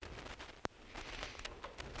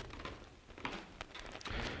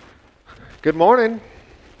Good morning.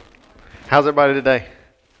 How's everybody today?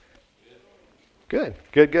 Good,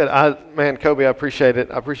 good, good. Man, Kobe, I appreciate it.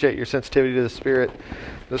 I appreciate your sensitivity to the Spirit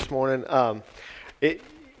this morning. When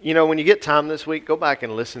you get time this week, go back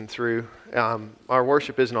and listen through. Our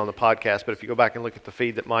worship isn't on the podcast, but if you go back and look at the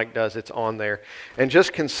feed that Mike does, it's on there. And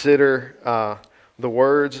just consider the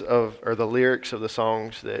words or the lyrics of the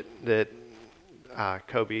songs that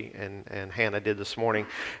Kobe and Hannah did this morning,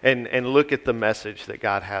 and look at the message that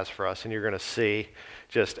God has for us, and you're going to see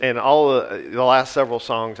and all the last several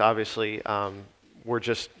songs, obviously, were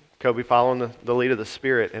just Kobe following the lead of the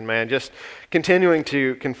Spirit, and man, just continuing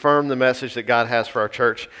to confirm the message that God has for our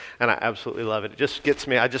church, and I absolutely love it. It just gets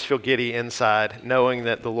me, I just feel giddy inside knowing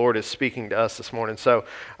that the Lord is speaking to us this morning. So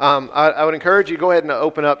I would encourage you, go ahead and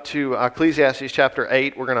open up to Ecclesiastes chapter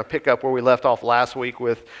 8. We're going to pick up where we left off last week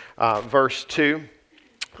with verse 2.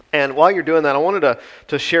 And while you're doing that, I wanted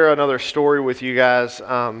to share another story with you guys.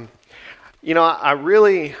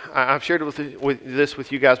 I've shared this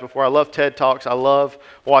with you guys before. I love TED Talks. I love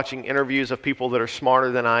watching interviews of people that are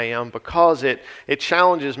smarter than I am because it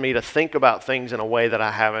challenges me to think about things in a way that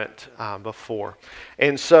I haven't before.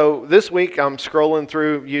 And so this week I'm scrolling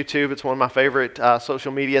through YouTube. It's one of my favorite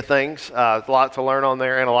social media things. There's a lot to learn on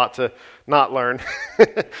there and a lot to not learn. There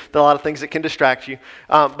are a lot of things that can distract you.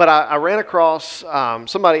 But I ran across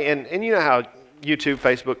somebody, and you know how YouTube,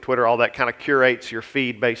 Facebook, Twitter, all that kind of curates your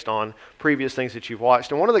feed based on previous things that you've watched.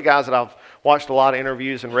 And one of the guys that I've watched a lot of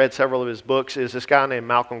interviews and read several of his books is this guy named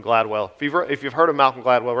Malcolm Gladwell. If you've heard of Malcolm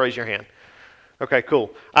Gladwell, raise your hand. Okay, cool.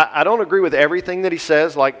 I don't agree with everything that he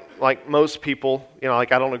says, like most people. I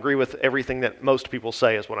don't agree with everything that most people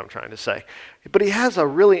say is what I'm trying to say. But he has a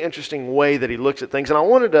really interesting way that he looks at things. And I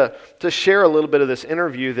wanted to share a little bit of this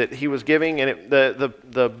interview that he was giving. And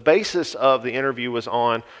the basis of the interview was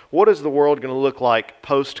on what is the world going to look like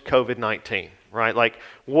post-COVID-19, right?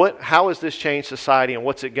 How has this changed society and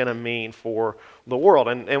what's it going to mean for the world?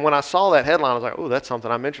 And when I saw that headline, I was like, oh, that's something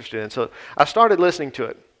I'm interested in. So I started listening to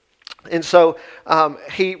it. And so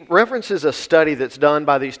he references a study that's done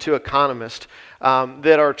by these two economists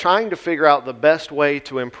that are trying to figure out the best way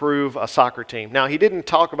to improve a soccer team. Now, he didn't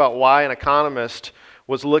talk about why an economist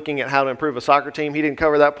was looking at how to improve a soccer team. He didn't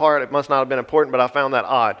cover that part. It must not have been important, but I found that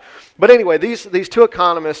odd. But anyway, these two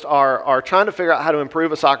economists are trying to figure out how to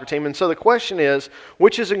improve a soccer team. And so the question is,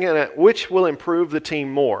 which will improve the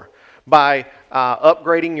team more? By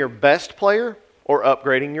upgrading your best player or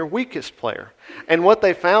upgrading your weakest player? And what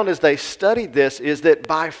they found as they studied this is that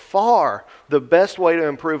by far the best way to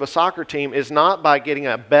improve a soccer team is not by getting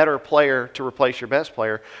a better player to replace your best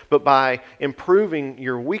player, but by improving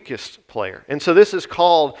your weakest player. And so this is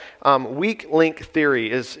called weak link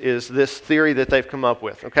theory, is this theory that they've come up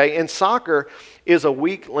with. Okay, and soccer is a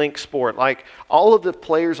weak link sport. Like, all of the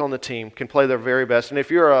players on the team can play their very best. And if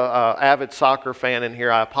you're a avid soccer fan in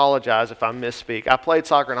here, I apologize if I misspeak. I played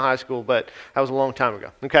soccer in high school, but that was a long time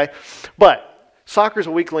ago. Okay, but soccer is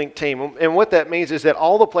a weak link team, and what that means is that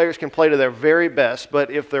all the players can play to their very best,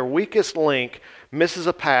 but if their weakest link misses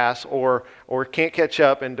a pass or can't catch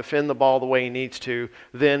up and defend the ball the way he needs to,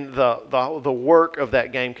 then the work of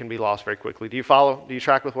that game can be lost very quickly. Do you follow? Do you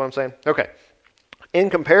track with what I'm saying? Okay. In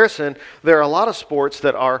comparison, there are a lot of sports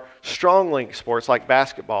that are strong link sports like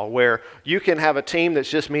basketball, where you can have a team that's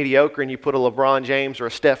just mediocre and you put a LeBron James or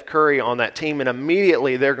a Steph Curry on that team and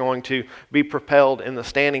immediately they're going to be propelled in the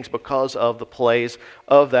standings because of the plays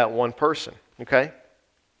of that one person. Okay?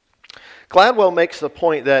 Gladwell makes the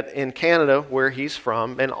point that in Canada, where he's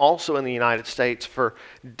from, and also in the United States, for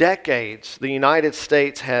decades, the United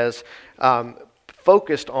States has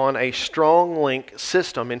focused on a strong link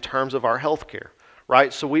system in terms of our health care.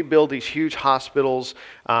 Right? So we build these huge hospitals.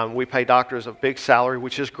 We pay doctors a big salary,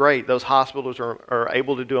 which is great. Those hospitals are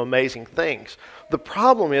able to do amazing things. The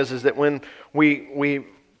problem is that when we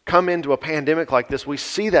come into a pandemic like this, we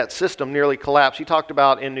see that system nearly collapse. He talked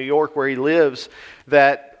about in New York, where he lives,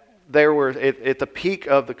 that there were at the peak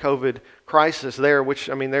of the COVID crisis there, which,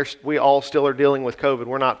 I mean, we all still are dealing with COVID.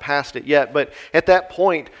 We're not past it yet. But at that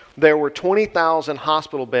point, there were 20,000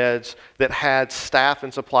 hospital beds that had staff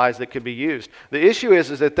and supplies that could be used. The issue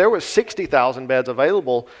is that there was 60,000 beds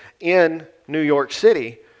available in New York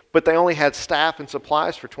City, but they only had staff and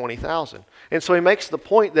supplies for 20,000. And so he makes the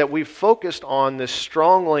point that we've focused on this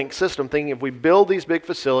strong link system, thinking if we build these big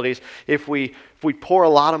facilities, if we pour a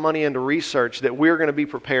lot of money into research, that we're going to be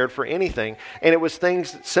prepared for anything. And it was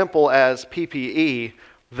things simple as PPE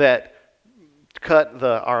that cut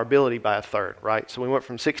our ability by a third, right? So we went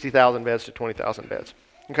from 60,000 beds to 20,000 beds.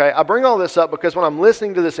 Okay, I bring all this up because when I'm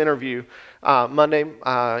listening to this interview Monday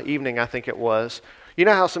evening, I think it was, You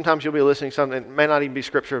know how sometimes you'll be listening to something that may not even be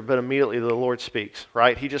scripture, but immediately the Lord speaks,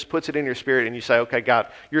 right? He just puts it in your spirit and you say, okay, God,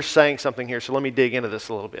 you're saying something here, so let me dig into this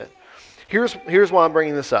a little bit. Here's why I'm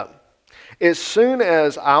bringing this up. As soon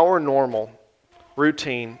as our normal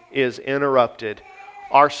routine is interrupted,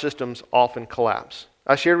 our systems often collapse.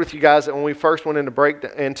 I shared with you guys that when we first went into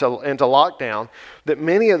lockdown, that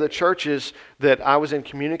many of the churches that I was in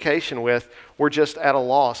communication with were just at a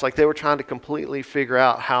loss. Like they were trying to completely figure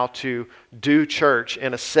out how to do church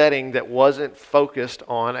in a setting that wasn't focused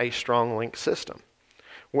on a strong link system.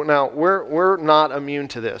 Now, we're not immune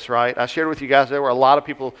to this, right? I shared with you guys there were a lot of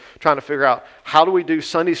people trying to figure out how do we do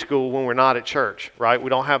Sunday school when we're not at church, right? We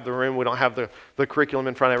don't have the room, we don't have the curriculum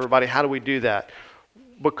in front of everybody. How do we do that?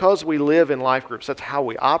 Because we live in life groups, that's how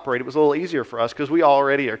we operate. It was a little easier for us because we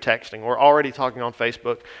already are texting. We're already talking on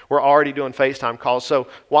Facebook. We're already doing FaceTime calls. So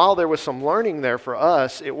while there was some learning there for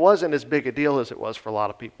us, it wasn't as big a deal as it was for a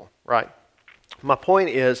lot of people, right? My point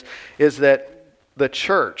is that the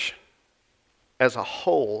church as a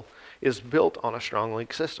whole is built on a strong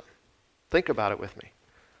link system. Think about it with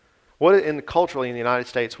me. Culturally in the United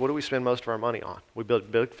States, what do we spend most of our money on? We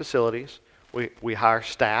build big facilities. We hire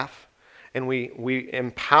staff. And we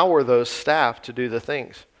empower those staff to do the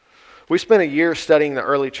things. We spent a year studying the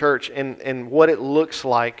early church and what it looks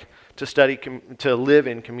like to live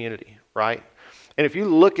in community, right? And if you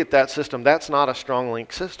look at that system, that's not a strong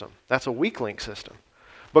link system. That's a weak link system.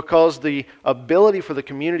 Because the ability for the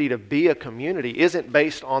community to be a community isn't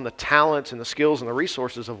based on the talents and the skills and the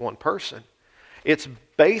resources of one person. It's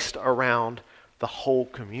based around the whole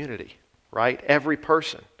community, right? Every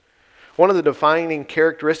person. One of the defining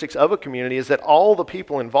characteristics of a community is that all the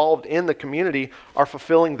people involved in the community are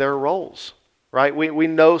fulfilling their roles, right? We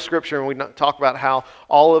know Scripture and we talk about how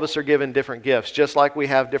all of us are given different gifts, just like we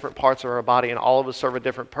have different parts of our body and all of us serve a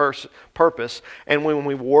different purpose. And when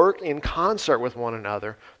we work in concert with one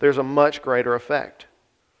another, there's a much greater effect.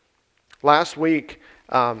 Last week,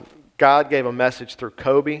 God gave a message through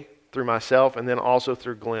Kobe, through myself, and then also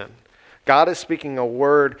through Glenn. God is speaking a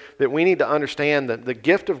word that we need to understand, that the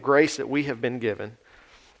gift of grace that we have been given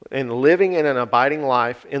and living in an abiding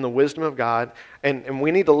life in the wisdom of God, and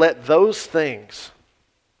we need to let those things,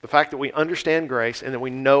 the fact that we understand grace and that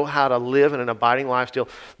we know how to live in an abiding life still,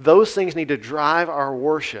 those things need to drive our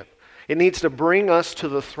worship. It needs to bring us to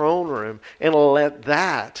the throne room and let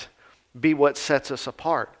that be what sets us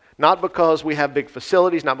apart. Not because we have big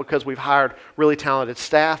facilities, not because we've hired really talented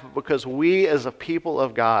staff, but because we as a people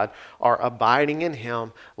of God are abiding in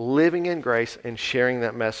Him, living in grace, and sharing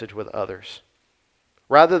that message with others.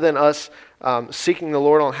 Rather than us seeking the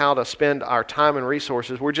Lord on how to spend our time and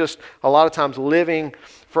resources, we're just a lot of times living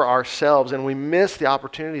for ourselves, and we miss the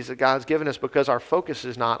opportunities that God's given us because our focus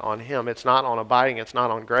is not on Him. It's not on abiding. It's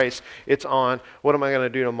not on grace. It's on what am I going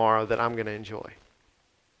to do tomorrow that I'm going to enjoy.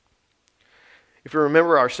 If you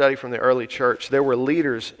remember our study from the early church, there were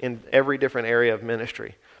leaders in every different area of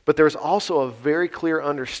ministry. But there was also a very clear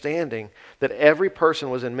understanding that every person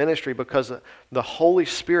was in ministry because the Holy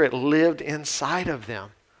Spirit lived inside of them.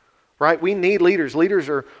 Right? We need leaders. Leaders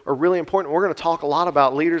are really important. We're going to talk a lot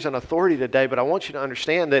about leaders and authority today, but I want you to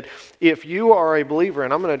understand that if you are a believer,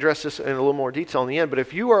 and I'm going to address this in a little more detail in the end, but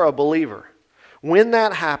if you are a believer, when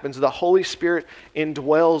that happens, the Holy Spirit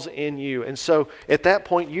indwells in you. And so at that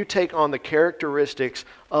point, you take on the characteristics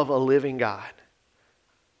of a living God.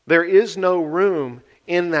 There is no room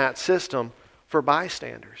in that system for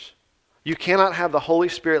bystanders. You cannot have the Holy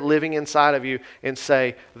Spirit living inside of you and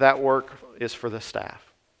say, that work is for the staff,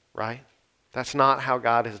 right? That's not how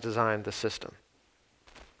God has designed the system.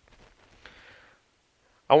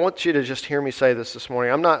 I want you to just hear me say this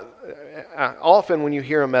morning. Often when you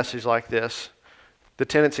hear a message like this, the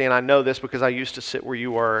tendency, and I know this because I used to sit where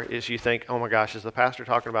you were, is you think, oh my gosh, is the pastor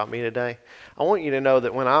talking about me today? I want you to know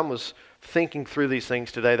that when I was thinking through these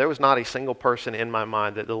things today, there was not a single person in my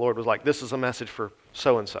mind that the Lord was like, this is a message for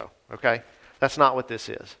so-and-so, okay? That's not what this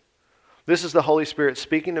is. This is the Holy Spirit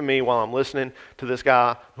speaking to me while I'm listening to this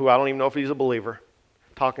guy who I don't even know if he's a believer,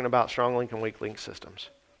 talking about strong link and weak link systems.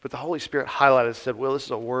 But the Holy Spirit highlighted and said, well, this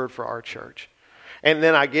is a word for our church. And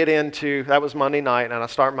then I get into, that was Monday night, and I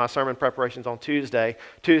start my sermon preparations on Tuesday.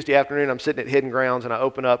 Tuesday afternoon, I'm sitting at Hidden Grounds, and I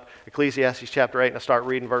open up Ecclesiastes chapter 8, and I start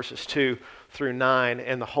reading verses 2 through 9,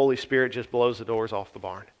 and the Holy Spirit just blows the doors off the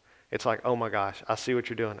barn. It's like, oh my gosh, I see what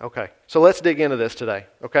you're doing. Okay, so let's dig into this today,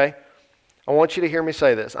 okay? I want you to hear me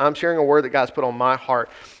say this. I'm sharing a word that God's put on my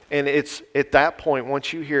heart, and it's at that point,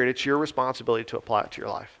 once you hear it, it's your responsibility to apply it to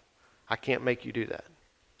your life. I can't make you do that.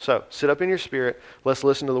 So, sit up in your spirit. Let's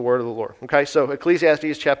listen to the word of the Lord. Okay, so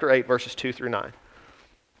Ecclesiastes chapter 8, verses 2 through 9.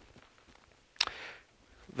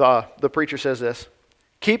 The preacher says this,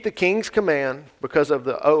 Keep the king's command because of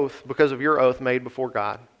your oath made before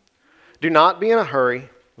God. Do not be in a hurry,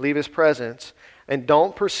 leave his presence, and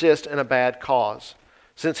don't persist in a bad cause,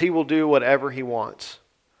 since he will do whatever he wants.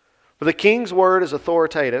 For the king's word is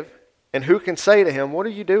authoritative, and who can say to him, "What are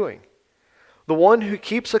you doing?" The one who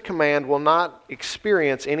keeps a command will not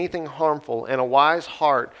experience anything harmful, and a wise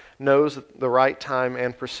heart knows the right time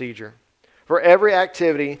and procedure. For every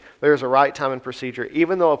activity, there is a right time and procedure,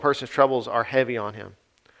 even though a person's troubles are heavy on him.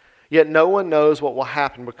 Yet no one knows what will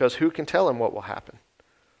happen, because who can tell him what will happen?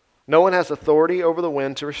 No one has authority over the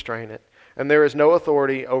wind to restrain it, and there is no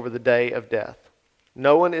authority over the day of death.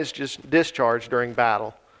 No one is just discharged during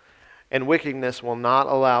battle, and wickedness will not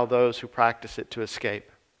allow those who practice it to escape.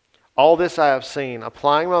 All this I have seen,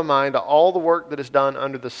 applying my mind to all the work that is done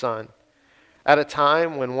under the sun, at a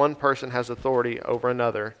time when one person has authority over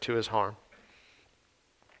another to his harm.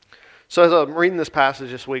 So as I'm reading this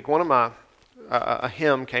passage this week, a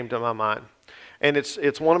hymn came to my mind. And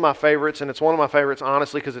it's one of my favorites, and it's one of my favorites,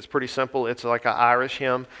 honestly, because it's pretty simple. It's like an Irish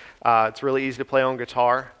hymn. It's really easy to play on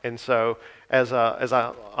guitar. And so as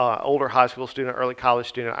a older high school student, early college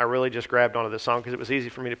student, I really just grabbed onto this song because it was easy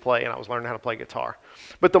for me to play, and I was learning how to play guitar.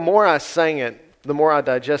 But the more I sang it, the more I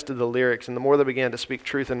digested the lyrics, and the more they began to speak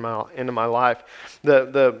truth into my life.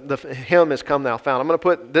 The hymn is "Come Thou Fount." I'm going to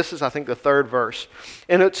put, this is I think the third verse.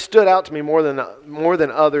 And it stood out to me more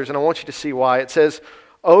than others, and I want you to see why. It says,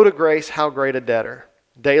 "Oh, to grace, how great a debtor,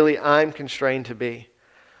 daily I'm constrained to be.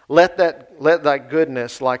 Let thy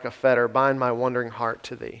goodness like a fetter bind my wandering heart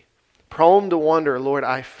to thee. Prone to wander, Lord,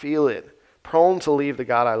 I feel it. Prone to leave the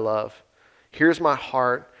God I love. Here's my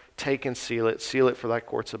heart, take and seal it for thy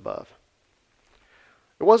courts above."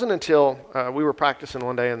 It wasn't until we were practicing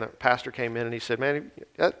one day and the pastor came in and he said, "Man,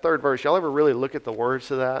 that third verse, y'all ever really look at the words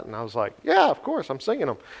to that?" And I was like, "Yeah, of course, I'm singing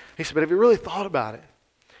them." He said, "But have you really thought about it?"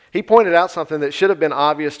 He pointed out something that should have been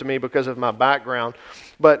obvious to me because of my background.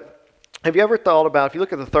 But have you ever thought about, if you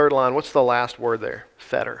look at the third line, what's the last word there?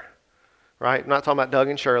 Fetter. Right? I'm not talking about Doug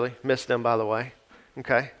and Shirley. Missed them, by the way.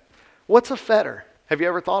 Okay. What's a fetter? Have you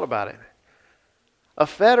ever thought about it? A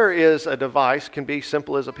fetter is a device, can be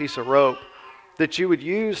simple as a piece of rope, that you would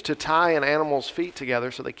use to tie an animal's feet together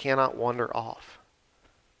so they cannot wander off.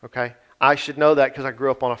 Okay? I should know that because I grew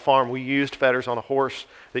up on a farm. We used fetters on a horse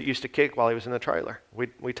that used to kick while he was in the trailer.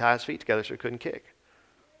 We tie his feet together so he couldn't kick.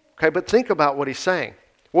 Okay, but think about what he's saying.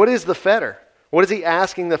 What is the fetter? What is he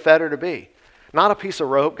asking the fetter to be? Not a piece of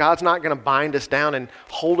rope. God's not going to bind us down and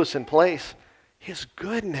hold us in place. His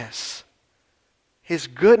goodness. His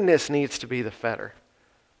goodness needs to be the fetter.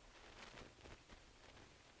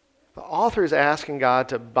 The author is asking God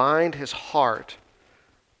to bind his heart,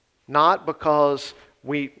 not because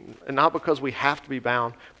we have to be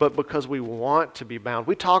bound, but because we want to be bound.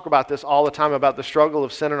 We talk about this all the time, about the struggle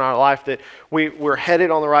of sin in our life, that we're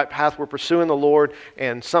headed on the right path, we're pursuing the Lord,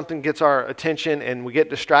 and something gets our attention, and we get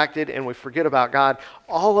distracted, and we forget about God.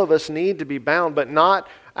 All of us need to be bound, but not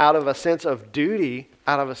out of a sense of duty,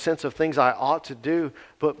 out of a sense of things I ought to do,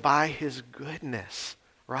 but by his goodness,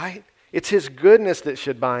 right? It's his goodness that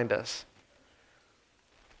should bind us.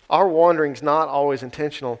 Our wandering's not always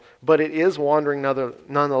intentional, but it is wandering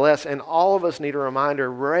nonetheless. And all of us need a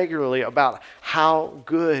reminder regularly about how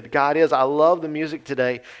good God is. I love the music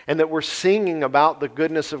today and that we're singing about the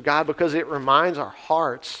goodness of God because it reminds our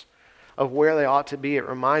hearts of where they ought to be. It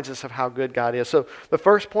reminds us of how good God is. So the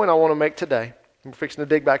first point I want to make today, we're fixing to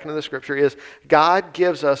dig back into the scripture, is God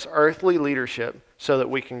gives us earthly leadership so that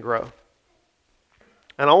we can grow.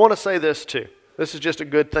 And I want to say this too. This is just a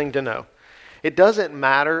good thing to know. It doesn't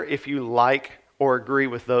matter if you like or agree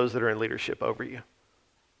with those that are in leadership over you.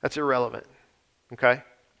 That's irrelevant. Okay?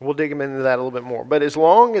 We'll dig into that a little bit more. But as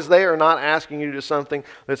long as they are not asking you to do something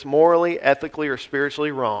that's morally, ethically, or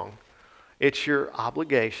spiritually wrong, it's your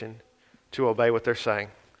obligation to obey what they're saying.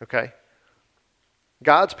 Okay?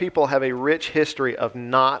 God's people have a rich history of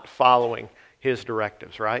not following his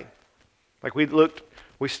directives, right? Like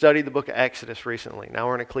we studied the book of Exodus recently. Now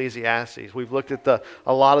we're in Ecclesiastes. We've looked at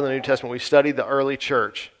a lot of the New Testament. We've studied the early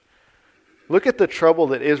church. Look at the trouble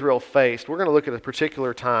that Israel faced. We're going to look at a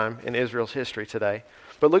particular time in Israel's history today.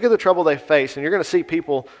 But look at the trouble they faced, and you're going to see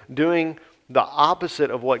people doing the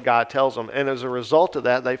opposite of what God tells them. And as a result of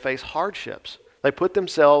that, they face hardships. They put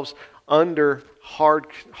themselves under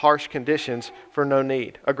harsh conditions for no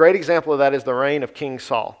need. A great example of that is the reign of King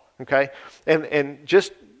Saul. Okay? And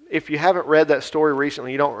just if you haven't read that story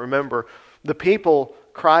recently, you don't remember, the people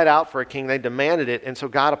cried out for a king. They demanded it, and so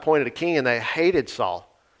God appointed a king, and they hated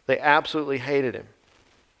Saul. They absolutely hated him.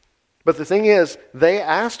 But the thing is, they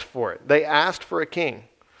asked for it. They asked for a king.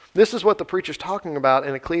 This is what the preacher's talking about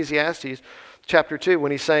in Ecclesiastes chapter 2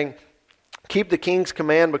 when he's saying, Keep the king's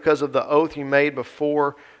command because of the oath you made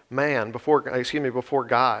before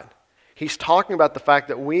God. He's talking about the fact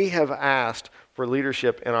that we have asked for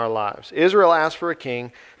leadership in our lives. Israel asked for a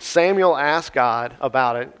king. Samuel asked God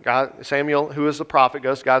about it. Samuel, who is the prophet,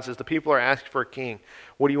 goes to God and says, the people are asking for a king.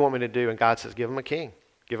 What do you want me to do? And God says, give them a king.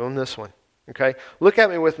 Give them this one. Okay? Look at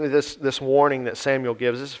me with me this warning that Samuel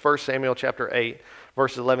gives. This is 1 Samuel chapter 8,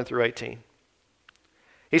 verses 11 through 18.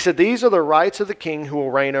 He said, these are the rights of the king who will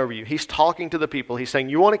reign over you. He's talking to the people. He's saying,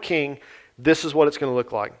 you want a king, this is what it's going to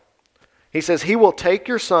look like. He says, he will take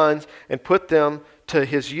your sons and put them to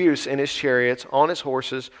his use in his chariots, on his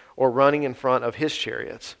horses, or running in front of his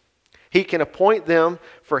chariots. He can appoint them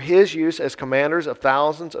for his use as commanders of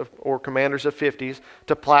thousands or commanders of 50s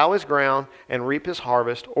to plow his ground and reap his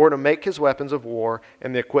harvest, or to make his weapons of war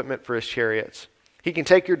and the equipment for his chariots. He can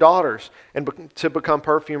take your daughters to become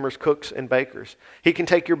perfumers, cooks, and bakers. He can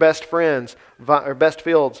take your best friends, or best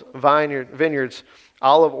fields, vineyards,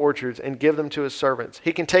 olive orchards, and give them to his servants.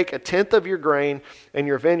 He can take 1/10 of your grain and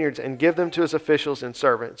your vineyards and give them to his officials and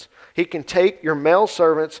servants. He can take your male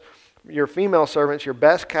servants, your female servants, your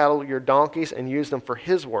best cattle, your donkeys, and use them for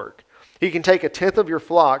his work. He can take 1/10 of your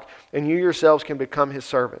flock, and you yourselves can become his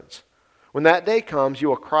servants. When that day comes, you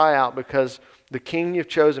will cry out because the king you've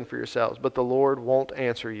chosen for yourselves, but the Lord won't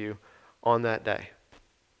answer you on that day.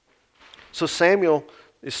 So Samuel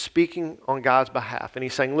is speaking on God's behalf, and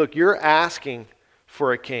he's saying, look, you're asking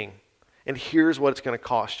for a king, and here's what it's going to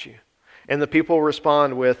cost you. And the people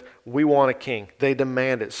respond with, we want a king. They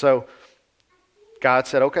demand it. So God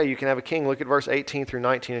said, okay, you can have a king. Look at verse 18 through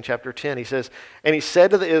 19 in chapter 10. He says, and he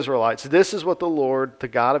said to the Israelites, this is what the Lord, the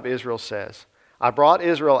God of Israel, says. I brought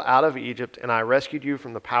Israel out of Egypt, and I rescued you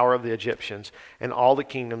from the power of the Egyptians and all the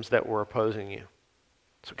kingdoms that were opposing you.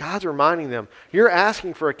 So God's reminding them, you're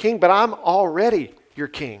asking for a king, but I'm already your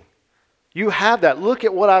king. You have that. Look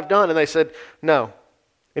at what I've done. And they said, no.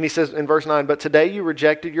 And he says in verse 9, but today you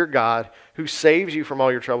rejected your God who saves you from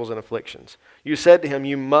all your troubles and afflictions. You said to him,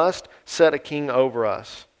 you must set a king over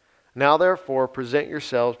us. Now therefore present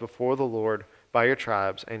yourselves before the Lord by your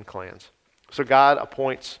tribes and clans. So God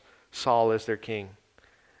appoints Saul as their king.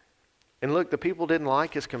 And look, the people didn't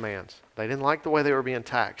like his commands. They didn't like the way they were being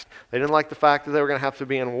taxed. They didn't like the fact that they were going to have to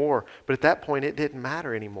be in war. But at that point, it didn't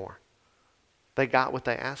matter anymore. They got what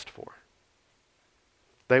they asked for.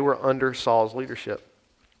 They were under Saul's leadership.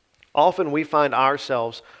 Often we find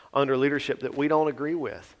ourselves under leadership that we don't agree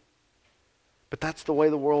with. But that's the way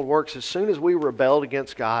the world works. As soon as we rebelled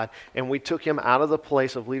against God and we took him out of the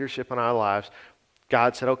place of leadership in our lives,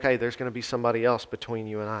 God said, okay, there's going to be somebody else between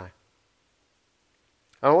you and I.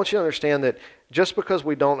 I want you to understand that just because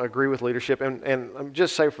we don't agree with leadership, and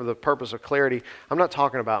just say for the purpose of clarity, I'm not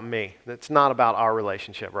talking about me. It's not about our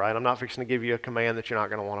relationship, right? I'm not fixing to give you a command that you're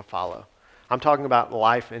not going to want to follow. I'm talking about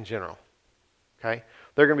life in general, okay?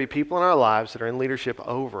 There are going to be people in our lives that are in leadership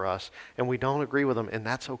over us, and we don't agree with them, and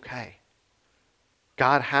that's okay.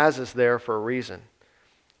 God has us there for a reason.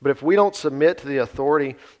 But if we don't submit to the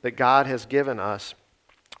authority that God has given us,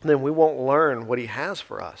 then we won't learn what he has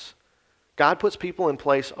for us. God puts people in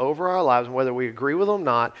place over our lives, and whether we agree with them or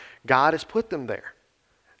not, God has put them there.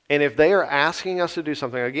 And if they are asking us to do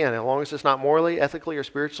something, again, as long as it's not morally, ethically, or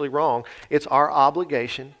spiritually wrong, it's our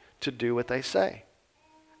obligation to do what they say.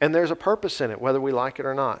 And there's a purpose in it, whether we like it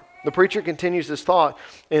or not. The preacher continues this thought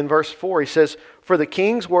in verse 4. He says, for the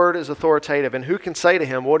king's word is authoritative, and who can say to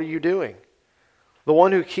him, what are you doing? The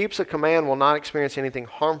one who keeps a command will not experience anything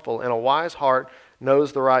harmful, and a wise heart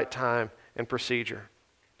knows the right time and procedure.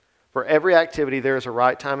 For every activity there is a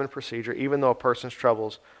right time and procedure, even though a person's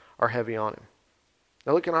troubles are heavy on him.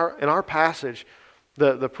 Now look, in our passage,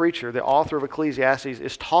 the preacher, the author of Ecclesiastes,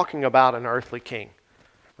 is talking about an earthly king,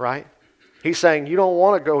 right? He's saying you don't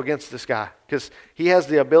want to go against this guy because he has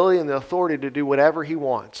the ability and the authority to do whatever he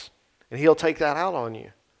wants, and he'll take that out on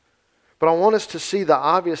you. But I want us to see the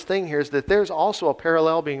obvious thing here is that there's also a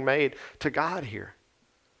parallel being made to God here.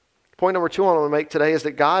 Point number 2 I want to make today is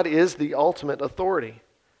that God is the ultimate authority.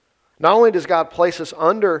 Not only does God place us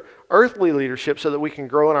under earthly leadership so that we can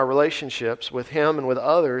grow in our relationships with him and with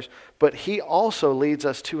others, but he also leads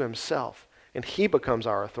us to himself, and he becomes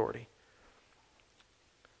our authority.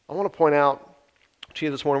 I want to point out to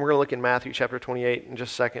you this morning, we're going to look in Matthew chapter 28 in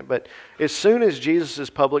just a second, but as soon as Jesus'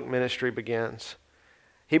 public ministry begins,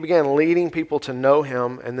 he began leading people to know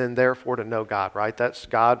him and then therefore to know God, right? That's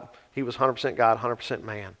God. He was 100% God, 100%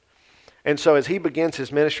 man. And so as he begins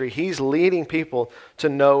his ministry, he's leading people to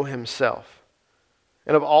know himself.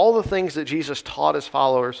 And of all the things that Jesus taught his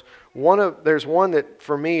followers, there's one that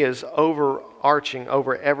for me is overarching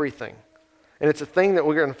over everything. And it's a thing that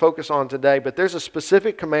we're going to focus on today, but there's a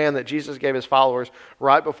specific command that Jesus gave his followers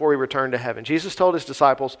right before he returned to heaven. Jesus told his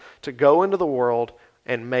disciples to go into the world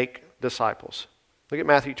and make disciples. Look at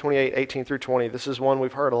Matthew 28, 18 through 20. This is one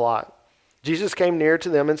we've heard a lot. Jesus came near to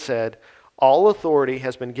them and said, "All authority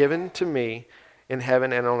has been given to me in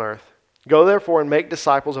heaven and on earth. Go therefore and make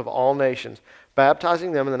disciples of all nations,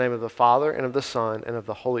 baptizing them in the name of the Father and of the Son and of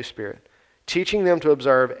the Holy Spirit, teaching them to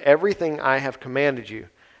observe everything I have commanded you.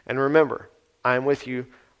 And remember, I am with you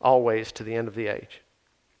always to the end of the age."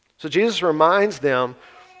 So Jesus reminds them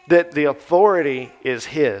that the authority is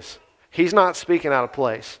his. He's not speaking out of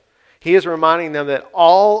place. He is reminding them that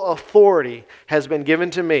all authority has been given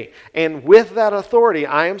to me. And with that authority,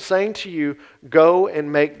 I am saying to you, go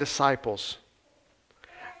and make disciples.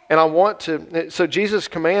 And so Jesus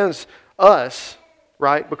commands us,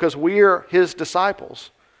 right, because we are his disciples.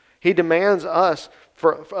 He demands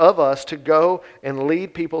of us to go and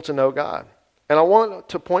lead people to know God. And I want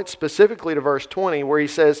to point specifically to verse 20 where he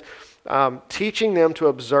says, teaching them to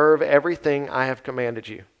observe everything I have commanded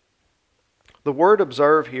you. The word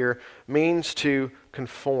observe here means to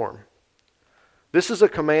conform. This is a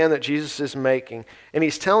command that Jesus is making, and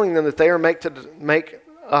he's telling them that they are to make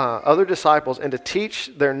other disciples and to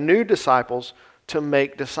teach their new disciples to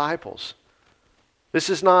make disciples.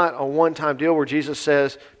 This is not a one-time deal where Jesus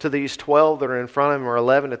says to these 12 that are in front of him, or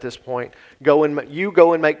 11 at this point, go and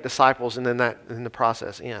make disciples, and then the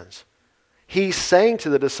process ends. He's saying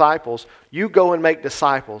to the disciples, you go and make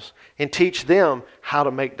disciples and teach them how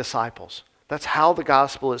to make disciples. That's how the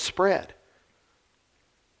gospel is spread.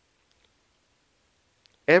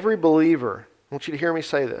 Every believer, I want you to hear me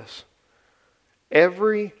say this,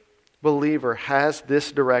 every believer has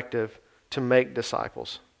this directive to make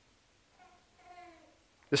disciples.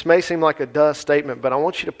 This may seem like a duh statement, but I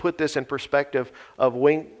want you to put this in perspective of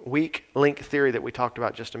weak link theory that we talked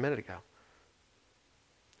about just a minute ago.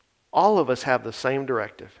 All of us have the same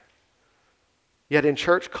directive. Yet in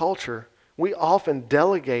church culture, we often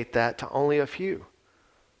delegate that to only a few.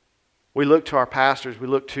 We look to our pastors, we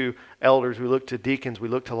look to elders, we look to deacons, we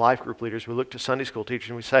look to life group leaders, we look to Sunday school teachers,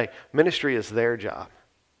 and we say, ministry is their job.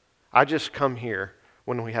 I just come here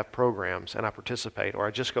when we have programs and I participate, or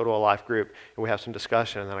I just go to a life group and we have some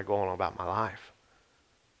discussion and then I go on about my life.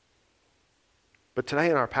 But today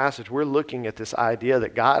in our passage, we're looking at this idea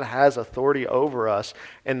that God has authority over us,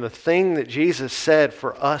 and the thing that Jesus said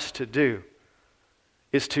for us to do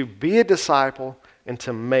is to be a disciple and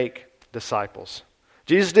to make disciples.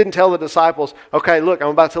 Jesus didn't tell the disciples, okay, look, I'm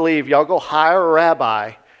about to leave. Y'all go hire a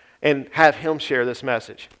rabbi and have him share this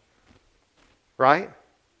message. Right?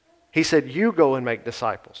 He said, you go and make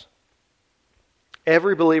disciples.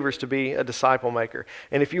 Every believer is to be a disciple maker.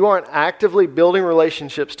 And if you aren't actively building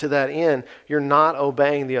relationships to that end, you're not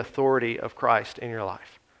obeying the authority of Christ in your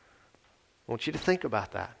life. I want you to think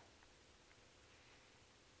about that.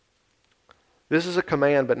 This is a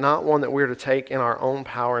command, but not one that we're to take in our own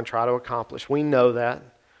power and try to accomplish. We know that.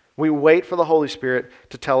 We wait for the Holy Spirit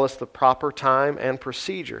to tell us the proper time and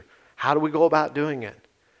procedure. How do we go about doing it?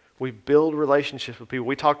 We build relationships with people.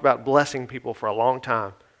 We talked about blessing people for a long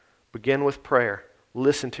time. Begin with prayer.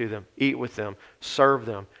 Listen to them. Eat with them. Serve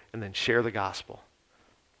them. And then share the gospel.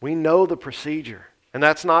 We know the procedure. And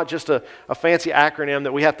that's not just a fancy acronym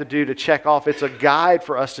that we have to do to check off. It's a guide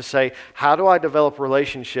for us to say, how do I develop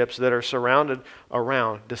relationships that are surrounded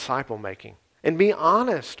around disciple making? And be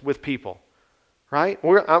honest with people, right?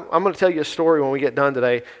 I'm going to tell you a story when we get done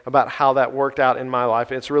today about how that worked out in my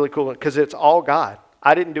life. It's really cool because it's all God.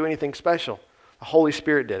 I didn't do anything special. The Holy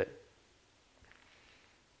Spirit did it.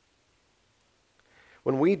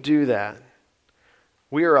 When we do that,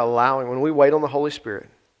 when we wait on the Holy Spirit,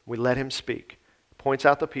 we let Him speak. Points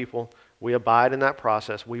out the people, we abide in that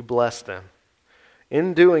process, we bless them.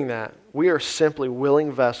 In doing that, we are simply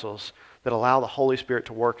willing vessels that allow the Holy Spirit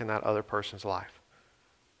to work in that other person's life.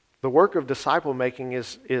 The work of disciple making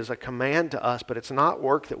is a command to us, but it's not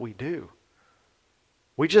work that we do.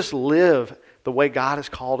 We just live the way God has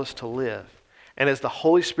called us to live. And as the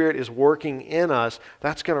Holy Spirit is working in us,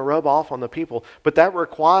 that's going to rub off on the people. But that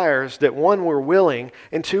requires that, one, we're willing,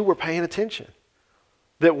 and two, we're paying attention.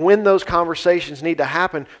 That when those conversations need to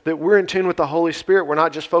happen, that we're in tune with the Holy Spirit. We're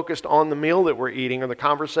not just focused on the meal that we're eating or the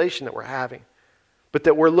conversation that we're having, but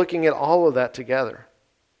that we're looking at all of that together.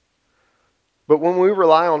 But when we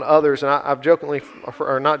rely on others, and I've jokingly,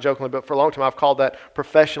 or not jokingly, but for a long time I've called that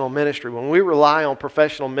professional ministry. When we rely on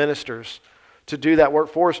professional ministers to do that work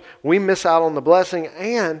for us, we miss out on the blessing,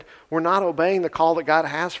 and we're not obeying the call that God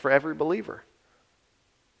has for every believer.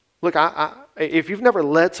 Look, if you've never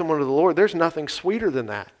led someone to the Lord, there's nothing sweeter than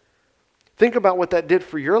that. Think about what that did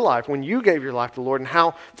for your life when you gave your life to the Lord and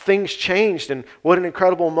how things changed and what an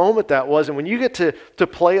incredible moment that was. And when you get to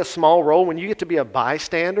play a small role, when you get to be a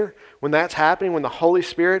bystander, when that's happening, when the Holy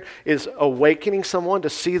Spirit is awakening someone to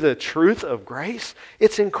see the truth of grace,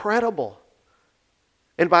 it's incredible.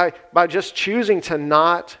 And by just choosing to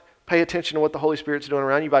not pay attention to what the Holy Spirit's doing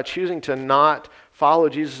around you, by choosing to not follow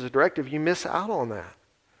Jesus' directive, you miss out on that.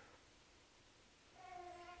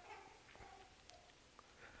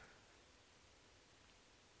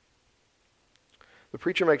 The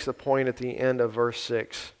preacher makes the point at the end of verse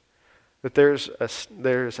 6 that there's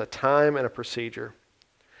a time and a procedure.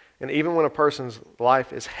 And even when a person's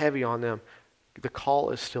life is heavy on them, the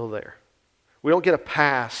call is still there. We don't get a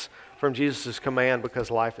pass from Jesus' command because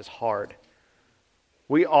life is hard.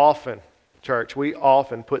 We often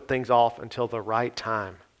put things off until the right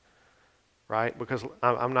time, right? Because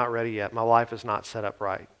I'm not ready yet. My life is not set up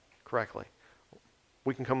right, correctly.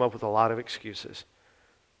 We can come up with a lot of excuses.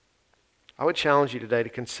 I would challenge you today to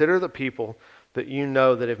consider the people that you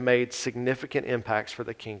know that have made significant impacts for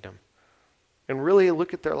the kingdom. And really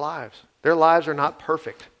look at their lives. Their lives are not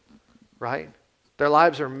perfect, right? Their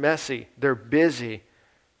lives are messy. They're busy.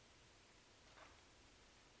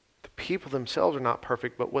 The people themselves are not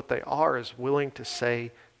perfect, but what they are is willing to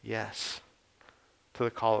say yes to the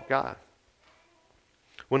call of God.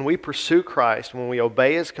 When we pursue Christ, when we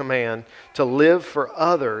obey His command to live for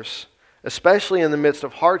others, especially in the midst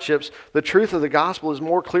of hardships, the truth of the gospel is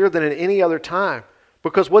more clear than at any other time.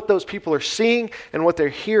 Because what those people are seeing and what they're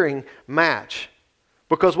hearing match.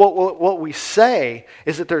 Because what we say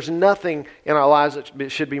is that there's nothing in our lives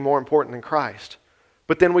that should be more important than Christ.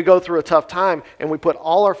 But then we go through a tough time and we put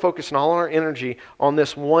all our focus and all our energy on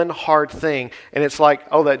this one hard thing. And it's like,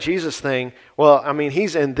 oh, that Jesus thing, well, I mean,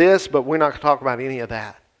 He's in this, but we're not going to talk about any of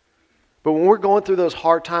that. But when we're going through those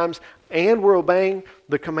hard times and we're obeying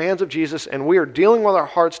the commands of Jesus and we are dealing with our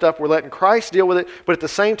hard stuff, we're letting Christ deal with it, but at the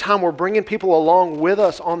same time we're bringing people along with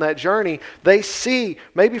us on that journey, they see,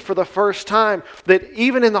 maybe for the first time, that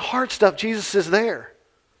even in the hard stuff, Jesus is there.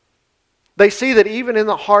 They see that even in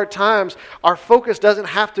the hard times, our focus doesn't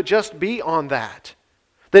have to just be on that.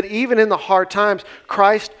 That even in the hard times,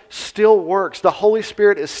 Christ still works. The Holy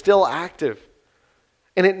Spirit is still active.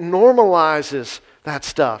 And it normalizes that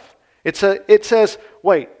stuff. It says,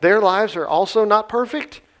 wait, their lives are also not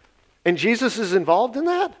perfect? And Jesus is involved in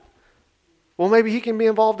that? Well, maybe He can be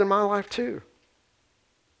involved in my life too.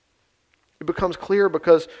 It becomes clear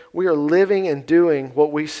because we are living and doing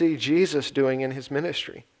what we see Jesus doing in His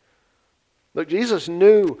ministry. Look, Jesus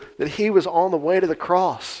knew that He was on the way to the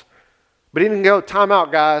cross. But He didn't go, time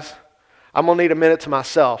out, guys. I'm going to need a minute to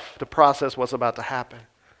myself to process what's about to happen.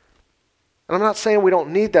 And I'm not saying we don't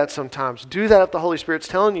need that sometimes. Do that if the Holy Spirit's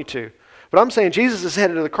telling you to. But I'm saying Jesus is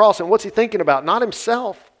headed to the cross, and what's He thinking about? Not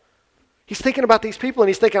Himself. He's thinking about these people, and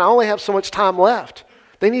He's thinking, I only have so much time left.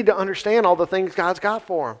 They need to understand all the things God's got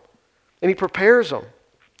for them. And He prepares them.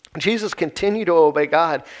 Jesus continued to obey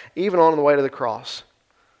God even on the way to the cross.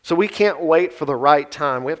 So we can't wait for the right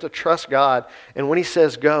time. We have to trust God, and when He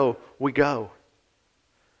says go, we go.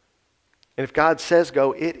 And if God says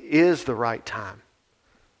go, it is the right time.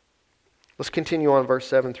 Let's continue on verse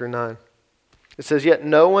 7 through 9. It says, yet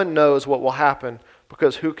no one knows what will happen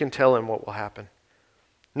because who can tell him what will happen?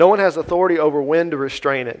 No one has authority over when to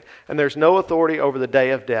restrain it, and there's no authority over the day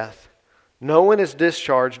of death. No one is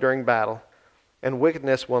discharged during battle, and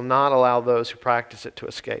wickedness will not allow those who practice it to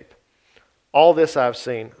escape. All this I've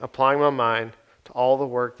seen, applying my mind to all the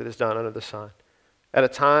work that is done under the sun, at a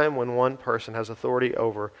time when one person has authority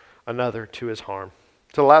over another to his harm.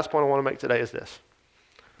 So the last point I want to make today is this.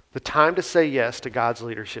 The time to say yes to God's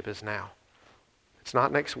leadership is now. It's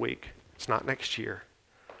not next week. It's not next year.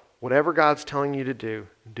 Whatever God's telling you to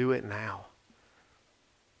do it now.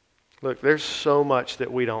 Look, there's so much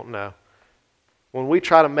that we don't know. When we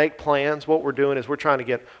try to make plans, what we're doing is we're trying to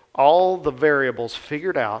get all the variables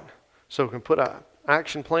figured out so we can put an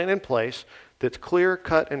action plan in place that's clear,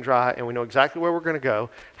 cut, and dry, and we know exactly where we're going to go,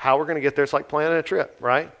 how we're going to get there. It's like planning a trip,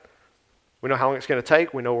 right? We know how long it's going to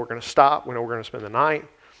take. We know we're going to stop. We know we're going to spend the night.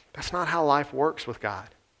 That's not how life works with God.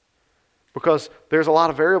 Because there's a lot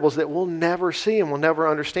of variables that we'll never see and we'll never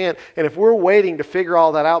understand. And if we're waiting to figure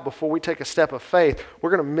all that out before we take a step of faith, we're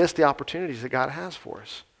going to miss the opportunities that God has for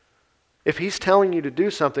us. If He's telling you to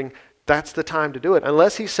do something, that's the time to do it.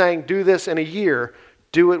 Unless He's saying, do this in a year,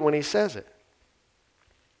 do it when He says it.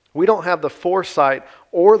 We don't have the foresight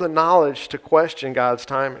or the knowledge to question God's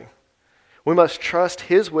timing. We must trust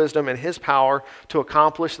His wisdom and His power to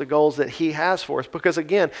accomplish the goals that He has for us. Because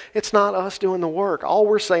again, it's not us doing the work. All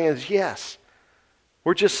we're saying is yes.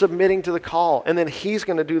 We're just submitting to the call. And then He's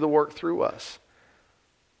going to do the work through us.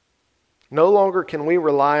 No longer can we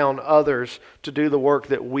rely on others to do the work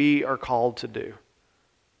that we are called to do.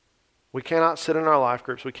 We cannot sit in our life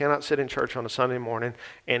groups, we cannot sit in church on a Sunday morning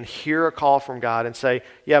and hear a call from God and say,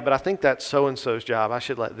 yeah, but I think that's so-and-so's job. I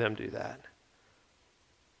should let them do that.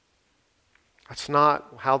 That's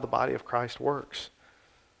not how the body of Christ works.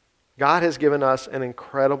 God has given us an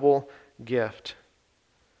incredible gift.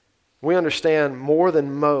 We understand more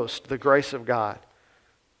than most the grace of God,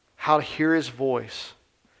 how to hear His voice,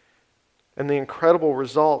 and the incredible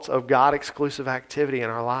results of God-exclusive activity in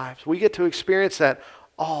our lives. We get to experience that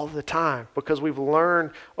all the time because we've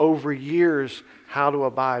learned over years how to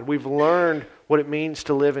abide. We've learned what it means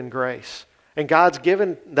to live in grace. And God's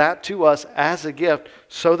given that to us as a gift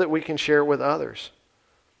so that we can share it with others.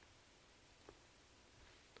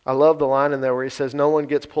 I love the line in there where he says, no one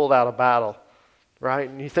gets pulled out of battle, right?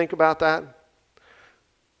 And you think about that?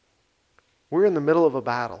 We're in the middle of a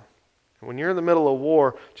battle. And when you're in the middle of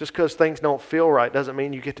war, just because things don't feel right doesn't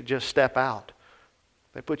mean you get to just step out.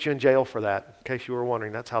 They put you in jail for that, in case you were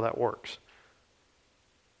wondering. That's how that works.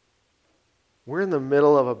 We're in the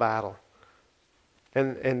middle of a battle.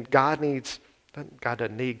 And God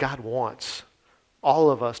wants all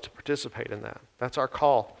of us to participate in that. That's our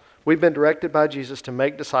call. We've been directed by Jesus to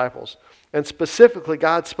make disciples. And specifically,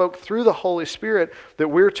 God spoke through the Holy Spirit that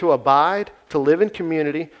we're to abide, to live in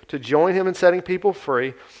community, to join Him in setting people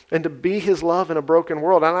free, and to be His love in a broken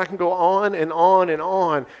world. And I can go on and on and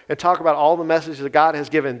on and talk about all the messages that God has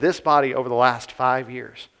given this body over the last 5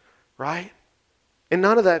 years, right? And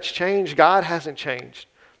none of that's changed. God hasn't changed.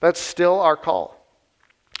 That's still our call.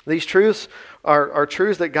 These truths are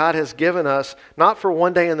truths that God has given us, not for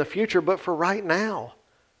one day in the future, but for right now.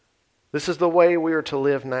 This is the way we are to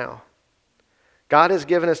live now. God has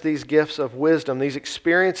given us these gifts of wisdom, these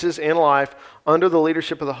experiences in life under the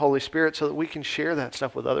leadership of the Holy Spirit so that we can share that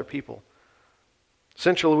stuff with other people.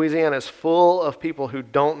 Central Louisiana is full of people who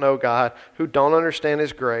don't know God, who don't understand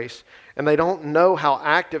His grace, and they don't know how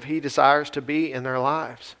active He desires to be in their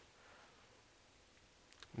lives.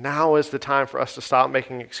 Now is the time for us to stop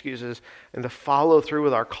making excuses and to follow through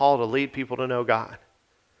with our call to lead people to know God.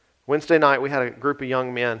 Wednesday night, we had a group of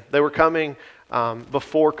young men. They were coming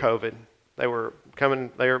before COVID. They were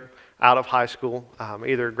out of high school,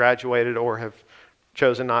 either graduated or have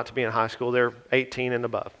chosen not to be in high school. They're 18 and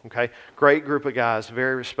above, okay? Great group of guys,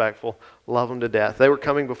 very respectful, love them to death. They were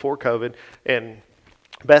coming before COVID, and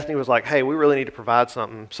Bethany was like, hey, we really need to provide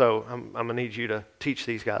something, so I'm going to need you to teach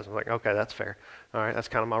these guys. I'm like, okay, that's fair. All right, that's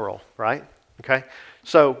kind of my role, right? Okay?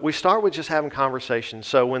 So we start with just having conversations.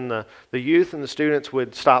 So when the youth and the students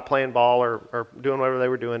would stop playing ball or doing whatever they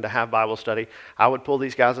were doing to have Bible study, I would pull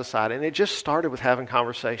these guys aside. And it just started with having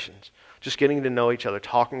conversations, just getting to know each other,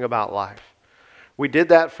 talking about life. We did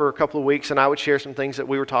that for a couple of weeks, and I would share some things that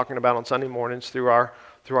we were talking about on Sunday mornings through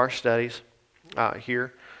our studies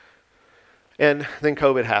here. And then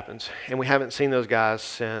COVID happens, and we haven't seen those guys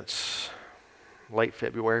since late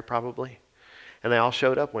February probably. And they all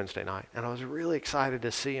showed up Wednesday night, and I was really excited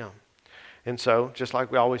to see them. And so, just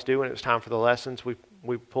like we always do when it was time for the lessons,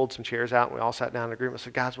 we pulled some chairs out, and we all sat down in agreement and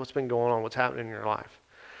said, guys, what's been going on? What's happening in your life?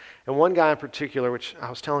 And one guy in particular, which I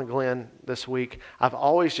was telling Glenn this week, I've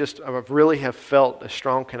really have felt a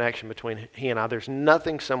strong connection between he and I. There's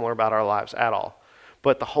nothing similar about our lives at all.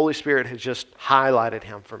 But the Holy Spirit has just highlighted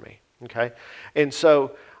him for me, okay? And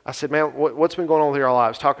so I said, man, what's been going on with our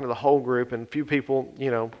lives? Talking to the whole group, and a few people,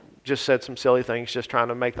 just said some silly things, just trying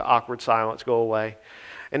to make the awkward silence go away.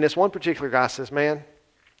 And this one particular guy says, man,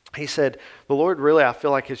 he said, the Lord really, I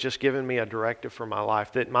feel like, has just given me a directive for my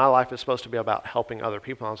life, that my life is supposed to be about helping other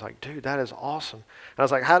people. And I was like, dude, that is awesome. And I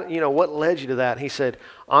was like, what led you to that? And he said,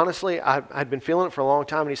 honestly, I'd been feeling it for a long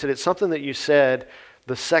time. And he said, it's something that you said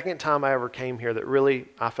the second time I ever came here that really,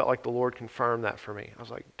 I felt like the Lord confirmed that for me. I was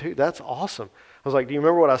like, dude, that's awesome. I was like, do you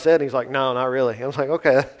remember what I said? And he's like, no, not really. I was like,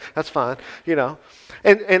 okay, that's fine,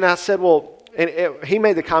 And I said, well, he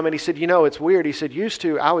made the comment, he said, it's weird. He said,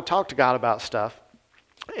 I would talk to God about stuff,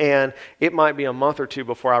 and it might be a month or two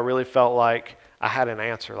before I really felt like I had an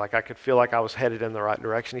answer, like I could feel like I was headed in the right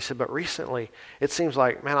direction. He said, but recently, it seems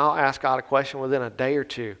like, man, I'll ask God a question within a day or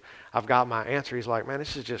two. I've got my answer. He's like, man,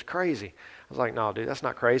 this is just crazy. I was like, no, dude, that's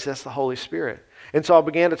not crazy. That's the Holy Spirit. And so I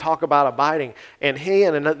began to talk about abiding. And he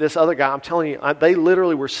and this other guy, I'm telling you, they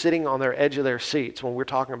literally were sitting on their edge of their seats when we were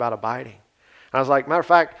talking about abiding. And I was like, matter of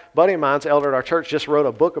fact, a buddy of mine's elder at our church just wrote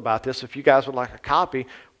a book about this. If you guys would like a copy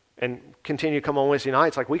and continue to come on Wednesday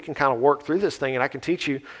nights, like we can kind of work through this thing, and I can teach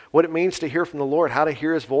you what it means to hear from the Lord, how to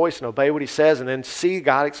hear His voice and obey what He says, and then see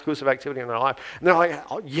God-exclusive activity in their life. And they're like,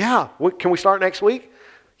 oh, yeah, can we start next week?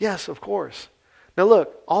 Yes, of course. Now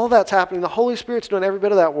look, all that's happening. The Holy Spirit's doing every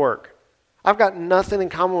bit of that work. I've got nothing in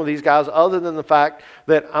common with these guys other than the fact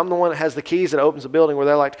that I'm the one that has the keys that opens the building where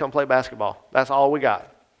they like to come play basketball. That's all we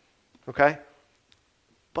got. Okay?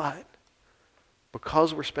 But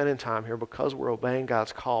because we're spending time here, because we're obeying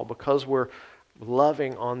God's call, because we're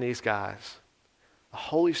loving on these guys, the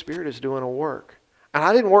Holy Spirit is doing a work. And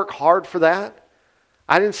I didn't work hard for that.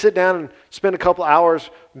 I didn't sit down and spend a couple hours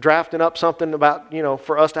drafting up something about,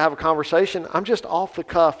 for us to have a conversation. I'm just off the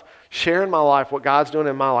cuff, sharing my life, what God's doing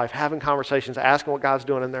in my life, having conversations, asking what God's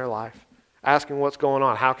doing in their life, asking what's going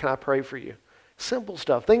on, how can I pray for you? Simple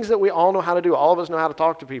stuff, things that we all know how to do. All of us know how to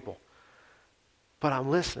talk to people. But I'm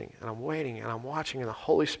listening, and I'm waiting, and I'm watching, and the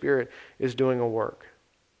Holy Spirit is doing a work.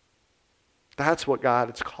 That's what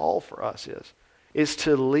God's call for us is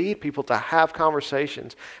to lead people to have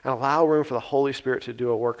conversations and allow room for the Holy Spirit to do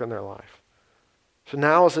a work in their life. So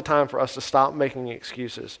now is the time for us to stop making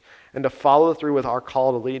excuses and to follow through with our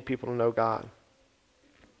call to lead people to know God.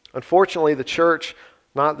 Unfortunately, the church,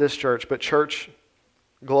 not this church, but church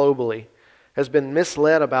globally, has been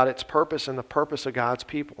misled about its purpose and the purpose of God's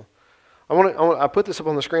people. I put this up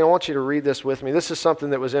on the screen. I want you to read this with me. This is something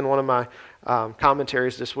that was in one of my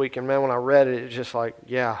commentaries this week, and man, when I read it, it's just like,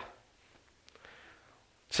 yeah.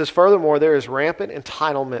 It says, furthermore, there is rampant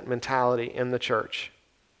entitlement mentality in the church.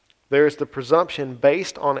 There is the presumption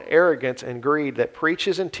based on arrogance and greed that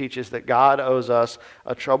preaches and teaches that God owes us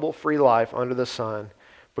a trouble-free life under the sun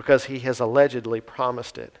because he has allegedly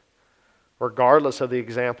promised it, regardless of the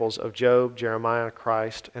examples of Job, Jeremiah,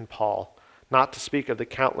 Christ, and Paul, not to speak of the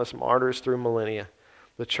countless martyrs through millennia.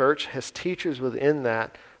 The church has teachers within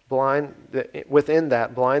that blind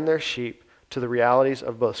their sheep to the realities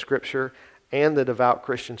of both Scripture and the devout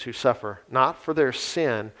Christians who suffer, not for their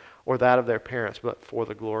sin or that of their parents, but for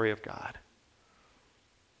the glory of God.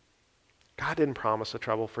 God didn't promise a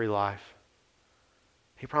trouble-free life.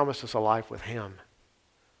 He promised us a life with him.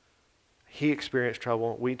 He experienced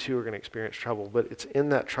trouble. We too are going to experience trouble, but it's in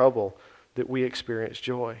that trouble that we experience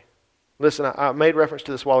joy. Listen, I made reference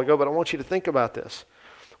to this a while ago, but I want you to think about this.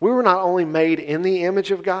 We were not only made in the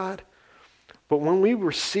image of God, but when we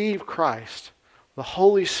receive Christ, the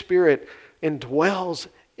Holy Spirit indwells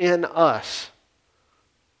in us.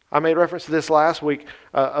 I made reference to this last week,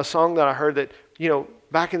 a song that I heard that,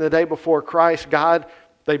 back in the day before Christ,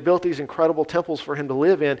 they built these incredible temples for him to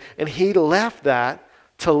live in, and he left that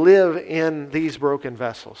to live in these broken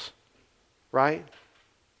vessels, right?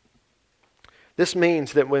 This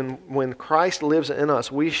means that when Christ lives in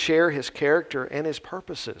us, we share his character and his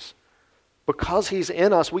purposes. Because he's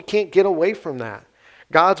in us, we can't get away from that.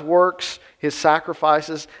 God's works, his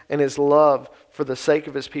sacrifices, and his love for the sake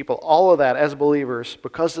of his people, all of that as believers,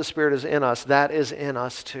 because the Spirit is in us, that is in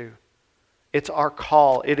us too. It's our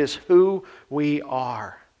call. It is who we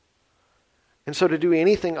are. And so to do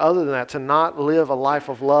anything other than that, to not live a life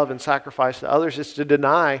of love and sacrifice to others, is to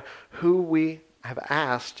deny who we have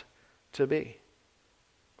asked to be.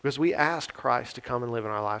 Because we asked Christ to come and live in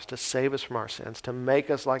our lives, to save us from our sins, to make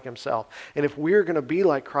us like himself. And if we're going to be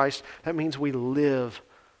like Christ, that means we live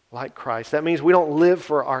like Christ. That means we don't live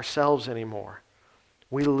for ourselves anymore.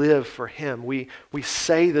 We live for him. We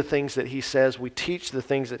say the things that he says. We teach the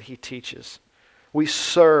things that he teaches. We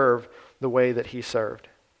serve the way that he served.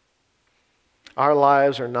 Our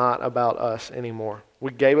lives are not about us anymore.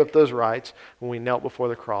 We gave up those rights when we knelt before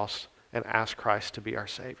the cross and asked Christ to be our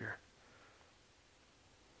Savior.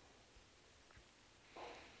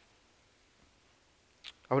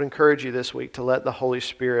 I would encourage you this week to let the Holy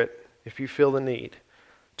Spirit, if you feel the need,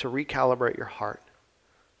 to recalibrate your heart,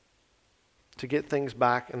 to get things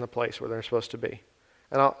back in the place where they're supposed to be.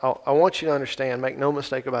 And I want you to understand, make no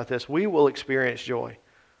mistake about this, we will experience joy.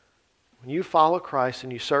 When you follow Christ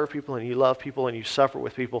and you serve people and you love people and you suffer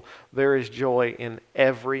with people, there is joy in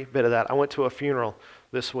every bit of that. I went to a funeral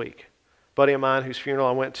this week. A buddy of mine whose funeral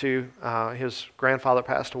I went to, his grandfather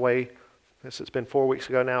passed away. It's been 4 weeks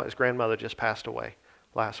ago now. His grandmother just passed away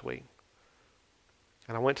last week.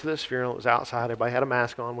 And I went to this funeral. It was outside. Everybody had a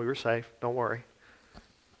mask on. We were safe. Don't worry.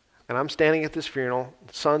 And I'm standing at this funeral.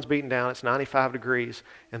 The sun's beating down. It's 95 degrees.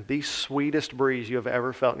 And the sweetest breeze you have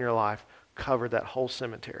ever felt in your life covered that whole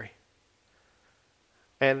cemetery.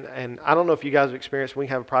 And I don't know if you guys have experienced, we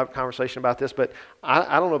can have a private conversation about this, but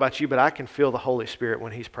I don't know about you, but I can feel the Holy Spirit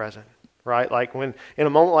when he's present, right? Like when, in a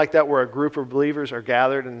moment like that where a group of believers are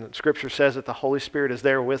gathered and the Scripture says that the Holy Spirit is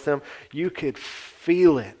there with them, you could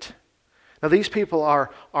feel it. Now these people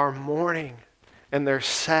are mourning, and they're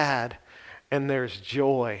sad, and there's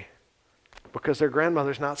joy because their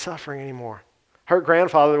grandmother's not suffering anymore. Her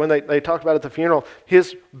grandfather, when they talked about it at the funeral,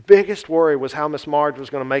 his biggest worry was how Miss Marge was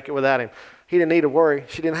going to make it without him. He didn't need to worry.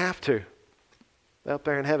 She didn't have to. They're up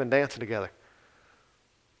there in heaven dancing together.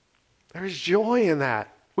 There's joy in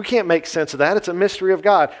that. We can't make sense of that. It's a mystery of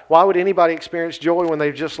God. Why would anybody experience joy when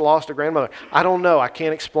they've just lost a grandmother? I don't know. I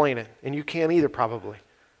can't explain it. And you can't either, probably.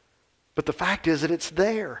 But the fact is that it's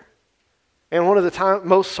there. And one of the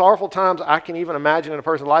most sorrowful times I can even imagine in a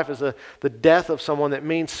person's life is the death of someone that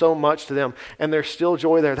means so much to them. And there's still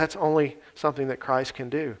joy there. That's only something that Christ can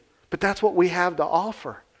do. But that's what we have to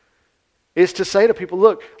offer. Is to say to people,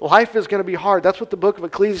 look, life is going to be hard. That's what the book of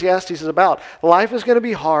Ecclesiastes is about. Life is going to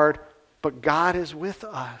be hard, but God is with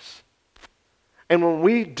us. And when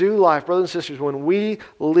we do life, brothers and sisters, when we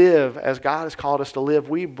live as God has called us to live,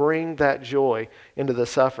 we bring that joy into the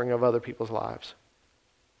suffering of other people's lives.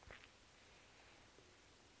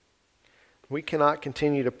 We cannot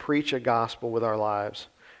continue to preach a gospel with our lives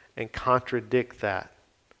and contradict that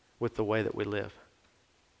with the way that we live.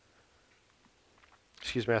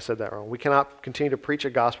 Excuse me, I said that wrong. We cannot continue to preach a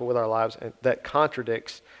gospel with our lives that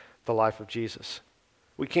contradicts the life of Jesus.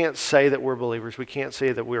 We can't say that we're believers. We can't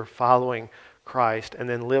say that we're following Christ and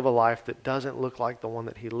then live a life that doesn't look like the one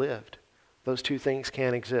that he lived. Those two things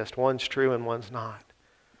can't exist. One's true and one's not.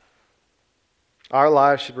 Our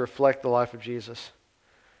lives should reflect the life of Jesus.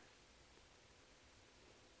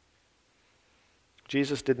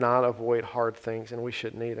 Jesus did not avoid hard things, and we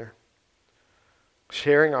shouldn't either.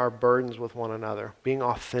 Sharing our burdens with one another, being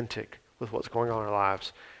authentic with what's going on in our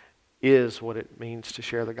lives, is what it means to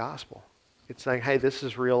share the gospel. It's saying, hey, this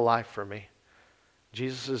is real life for me.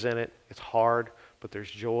 Jesus is in it. It's hard, but there's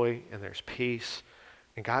joy and there's peace.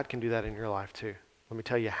 And God can do that in your life too. Let me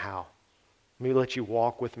tell you how. Let me let you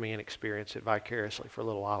walk with me and experience it vicariously for a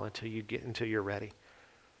little while until you're ready.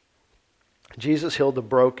 Jesus healed the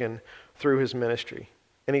broken through his ministry.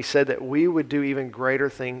 And he said that we would do even greater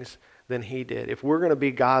things than he did. If we're going to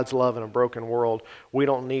be God's love in a broken world, we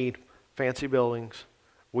don't need fancy buildings.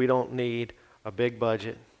 We don't need a big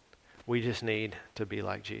budget. We just need to be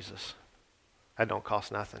like Jesus. That don't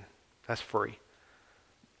cost nothing. That's free.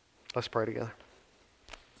 Let's pray together.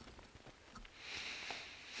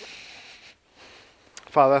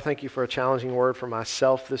 Father, I thank you for a challenging word for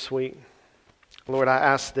myself this week. Lord, I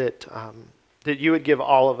ask that you would give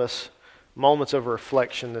all of us moments of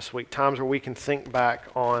reflection this week, times where we can think back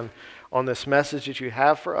on this message that you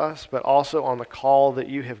have for us, but also on the call that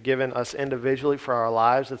you have given us individually for our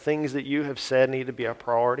lives. The things that you have said need to be a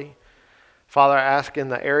priority. Father, I ask in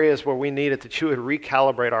the areas where we need it that you would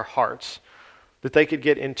recalibrate our hearts, that they could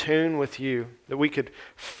get in tune with you, that we could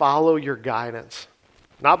follow your guidance,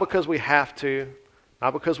 not because we have to,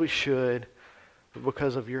 not because we should, but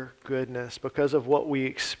because of your goodness, because of what we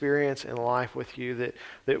experience in life with you,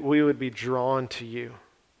 that we would be drawn to you.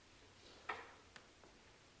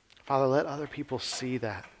 Father, let other people see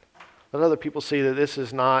that. Let other people see that this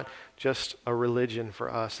is not just a religion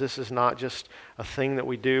for us. This is not just a thing that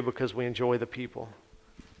we do because we enjoy the people.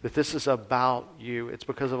 That this is about you. It's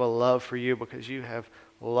because of a love for you, because you have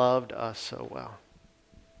loved us so well.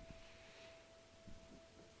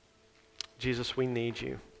 Jesus, we need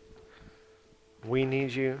you. We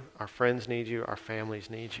need you. Our friends need you. Our families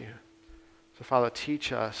need you. So, Father,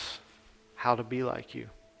 teach us how to be like you.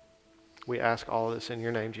 We ask all of this in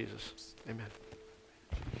your name, Jesus. Amen.